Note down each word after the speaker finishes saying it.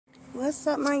What's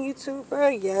up, my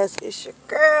YouTuber? Yes, it's your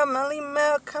girl, Melly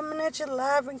Mel, coming at you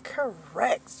live and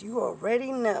correct. You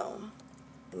already know.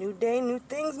 New day, new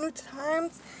things, new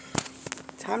times.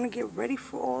 Time to get ready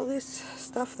for all this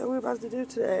stuff that we're about to do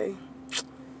today.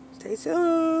 Stay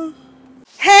tuned.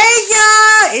 Hey,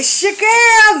 y'all! It's your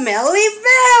girl, Melly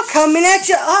Mel, coming at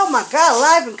you. Oh, my God,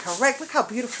 live and correct. Look how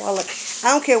beautiful I look.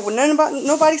 I don't care what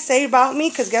nobody say about me,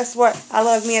 because guess what? I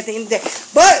love me at the end of the day.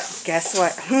 But guess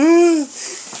what?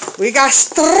 We got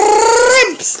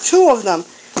shrimps, 2 of them,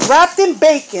 wrapped in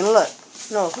bacon. Look.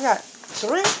 No, we got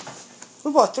 3?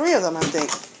 We bought 3 of them, I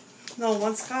think. No,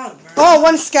 1 scallop. Right? Oh,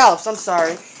 1 scallops. I'm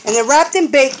sorry. And they're wrapped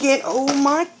in bacon. Oh,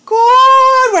 my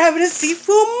God. We're having a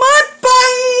seafood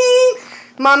mukbang.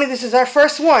 Mommy, this is our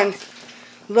first one.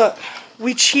 Look,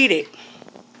 we cheated.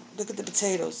 Look at the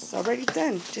potatoes. It's already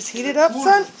done. Just heat it up,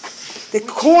 son. The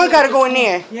corn got to go in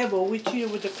there. Yeah, but we cheated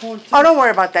with the corn, too. Oh, don't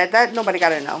worry about that. That nobody got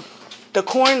to know. The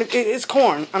corn is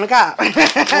corn. On the God.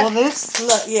 All this?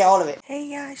 Look, yeah, all of it. Hey,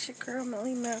 y'all, it's your girl,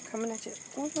 Melly Mel, coming at you.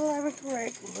 Live and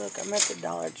correct. Look, I'm at the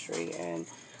Dollar Tree, and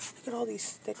look at all these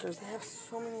stickers. They have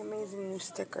so many amazing new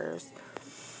stickers.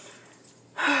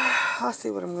 I'll see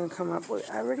what I'm going to come up with.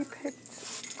 I already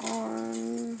picked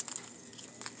on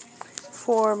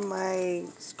for my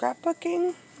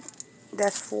scrapbooking.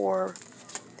 That's for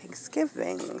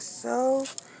Thanksgiving. So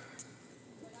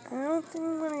I don't think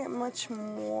I'm going to get much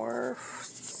more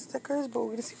stickers, but we're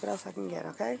going to see what else I can get,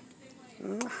 okay?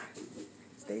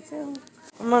 Stay tuned.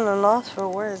 I'm on a loss for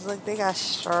words. Look, they got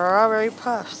strawberry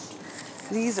puffs.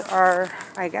 These are,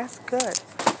 I guess, good.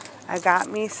 I got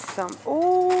me some.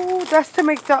 Oh, that's to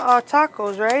make the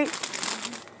tacos, right?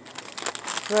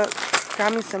 Look,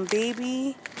 got me some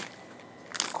baby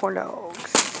corn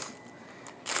dogs.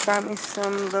 Got me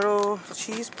some little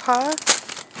cheese puffs.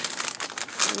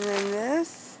 And then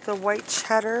this, the white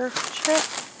cheddar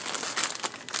chips.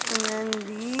 And then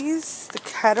these, the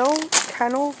kennel,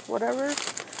 whatever.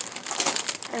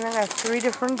 And I got 3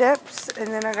 different dips. And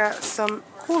then I got some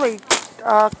Kool-Aid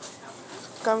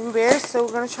gummy bears, so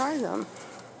we're going to try them.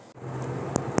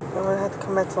 I'm going to have to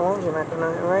come back to the laundromat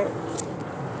tonight, right?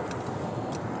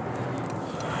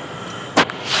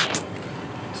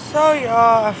 So,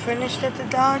 y'all, I finished at the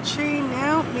Dollar Tree.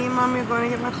 Now, me and Mommy are going to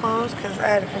get my clothes because I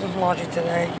had to finish laundry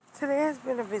today. Today has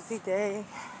been a busy day.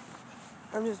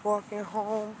 I'm just walking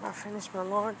home. I finished my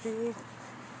laundry.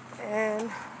 And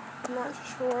I'm not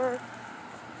sure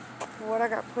what I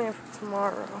got planned for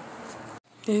tomorrow.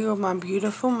 There you go, my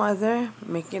beautiful mother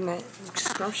making that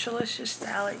scrumptious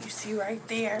salad you see right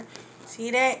there.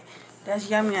 See that? That's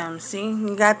yum yum. See?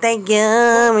 You got that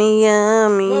yummy,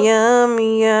 yummy,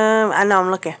 yummy, yum. I know,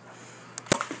 I'm looking.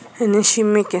 And then she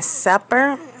making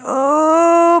supper.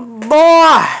 Oh,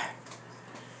 boy.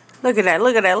 Look at that,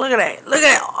 look at that, look at that. Look at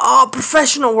that. All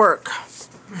professional work.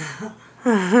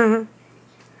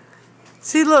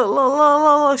 See,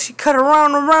 look. She cut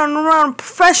around.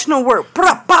 Professional work.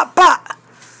 Pop, pop, pop.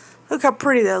 Look how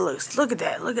pretty that looks. Look at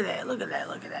that. Look at that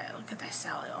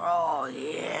salad. Oh,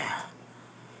 yeah.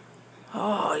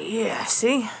 Oh, yeah.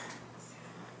 See?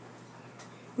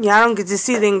 Yeah, I don't get to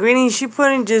see the ingredients she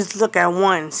put in. Just look at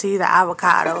one. See, the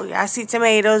avocado. Yeah, I see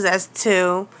tomatoes. That's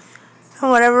 2.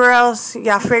 And whatever else,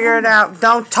 y'all figure it out.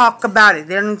 Don't talk about it.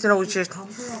 They don't need to know what you're...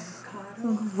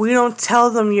 We don't tell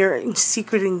them your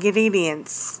secret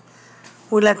ingredients.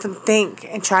 We let them think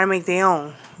and try to make their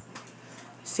own.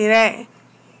 See that?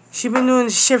 She been doing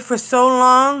this shit for so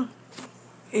long,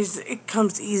 it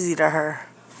comes easy to her.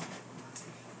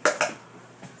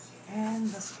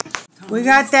 And we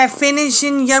got that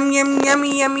finishing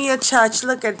yummy touch.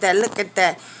 Look at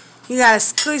that. You gotta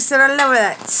squeeze it all over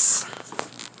that.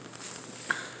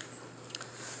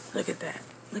 Look at that.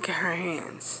 Look at her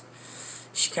hands.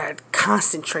 She gotta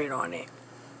concentrate on it.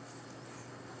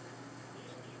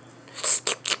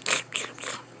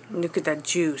 Look at that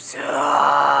juice.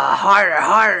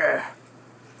 Harder.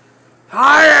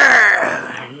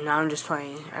 No, I'm just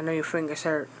playing. I know your fingers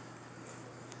hurt.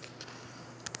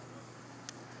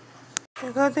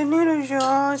 I got the noodles,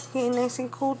 y'all. It's getting nice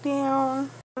and cooled down.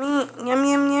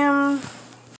 Yum.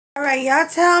 Alright, y'all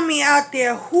tell me out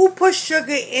there who put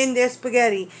sugar in their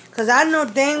spaghetti. Because I know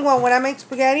dang well when I make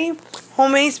spaghetti,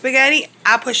 homemade spaghetti,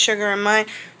 I put sugar in mine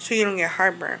so you don't get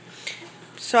heartburn.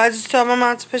 So I just told my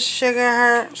mom to put sugar in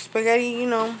her spaghetti,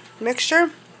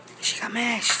 mixture. She got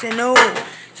mad. She said no.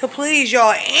 So please,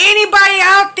 y'all, anybody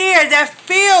out there that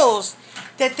feels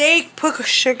that they put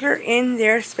sugar in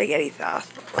their spaghetti sauce,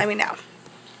 let me know.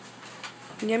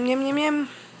 Yum.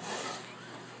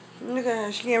 Look at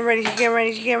her. She getting ready. Got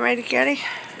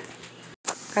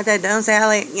that done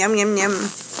salad. Yum.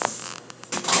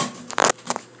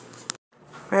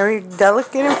 Very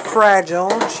delicate and fragile.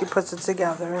 She puts it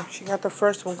together. She got the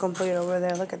first one complete over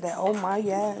there. Look at that. Oh my,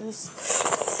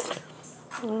 yes.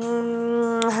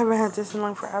 I haven't had this in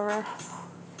like forever.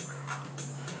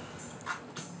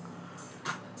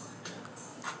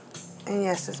 And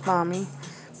yes, it's mommy.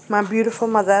 My beautiful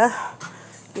mother.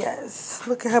 Yes.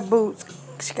 Look at her boots.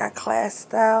 She got class,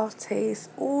 style, taste.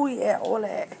 Oh yeah, all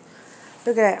that.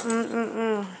 Look at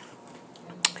that.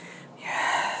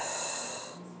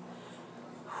 Yes.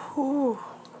 Whew.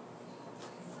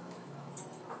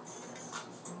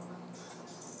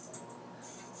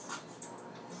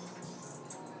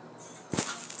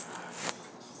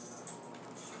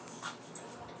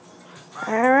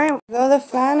 Alright, go the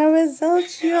final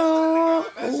results, y'all.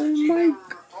 Oh my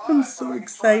god, I'm so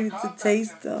excited to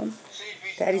taste them.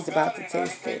 Daddy's about to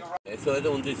taste it.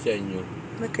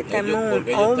 Look at that moon.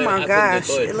 Oh my gosh,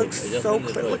 it looks so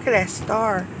clear. Look at that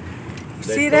star. You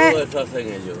see that?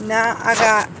 Now I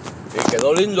got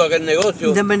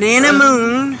the banana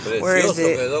moon. Where is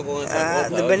it?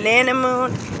 The banana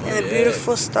moon and the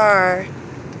beautiful star.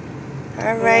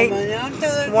 Alright,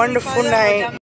 wonderful night.